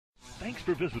Thanks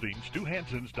for visiting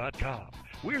StuHansens.com.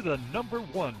 We're the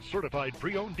 #1 certified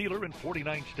pre-owned dealer in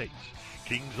 49 states.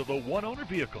 Kings of the one-owner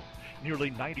vehicle. Nearly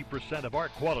 90% of our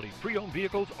quality pre-owned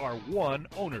vehicles are one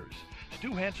owners.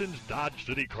 Stu Hansen's Dodge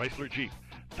City Chrysler Jeep.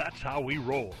 That's how we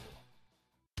roll.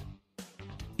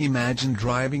 Imagine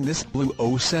driving this blue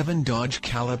 '07 Dodge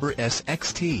Caliber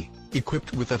SXT,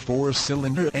 equipped with a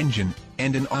 4-cylinder engine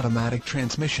and an automatic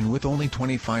transmission with only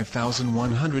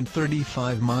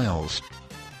 25,135 miles.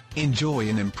 Enjoy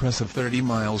an impressive 30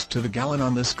 miles to the gallon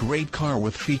on this great car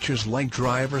with features like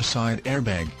driver's side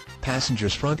airbag,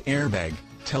 passenger's front airbag,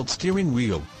 tilt steering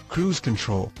wheel, cruise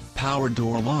control, power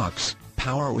door locks,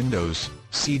 power windows,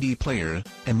 CD player,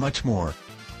 and much more.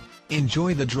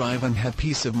 Enjoy the drive and have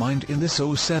peace of mind in this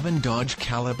 '07 Dodge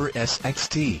Caliber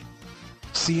SXT.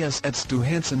 See us at Stu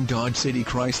Hansen Dodge City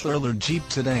Chrysler Jeep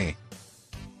today.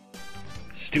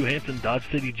 Stu Hansen Dodge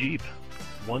City Jeep,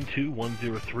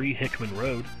 12103 Hickman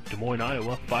Road, Des Moines,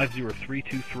 Iowa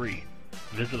 50323.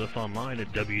 Visit us online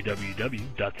at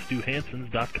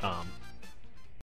www.stuhansens.com.